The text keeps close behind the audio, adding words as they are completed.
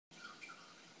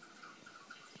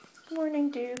Morning,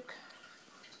 Duke.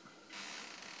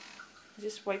 I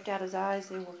just wiped out his eyes.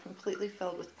 They were completely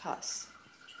filled with pus.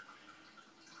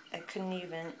 I couldn't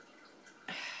even...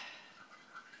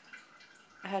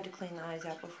 I had to clean the eyes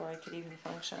out before I could even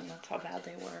function. That's how bad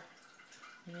they were.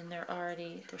 I mean,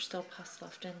 there's still pus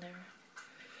left in there.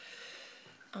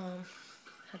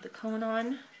 Had the cone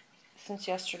on since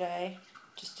yesterday,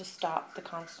 just to stop the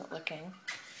constant licking.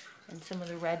 And some of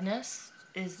the redness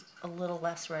is a little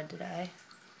less red today.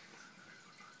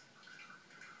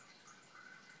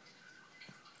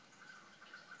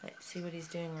 See what he's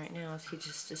doing right now is he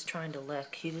just is trying to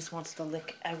lick. He just wants to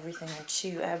lick everything and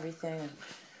chew everything.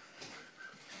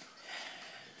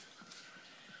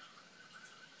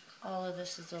 All of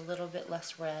this is a little bit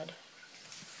less red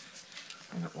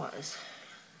than it was.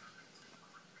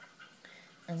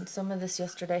 And some of this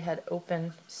yesterday had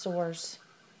open sores.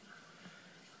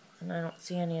 And I don't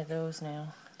see any of those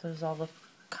now. Those all look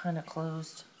kind of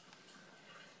closed.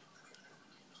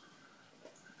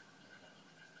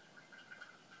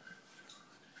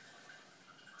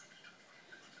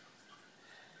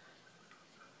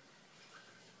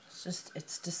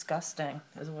 It's disgusting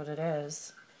is what it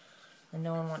is. And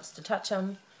no one wants to touch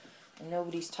him. And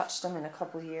nobody's touched him in a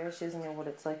couple of years. He doesn't know what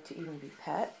it's like to even be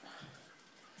pet.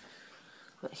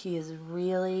 But he is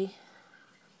really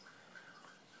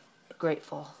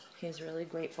grateful. He is really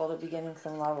grateful to be getting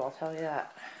some love, I'll tell you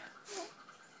that.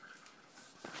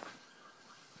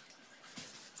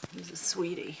 He's a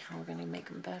sweetie. We're going to make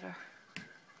him better.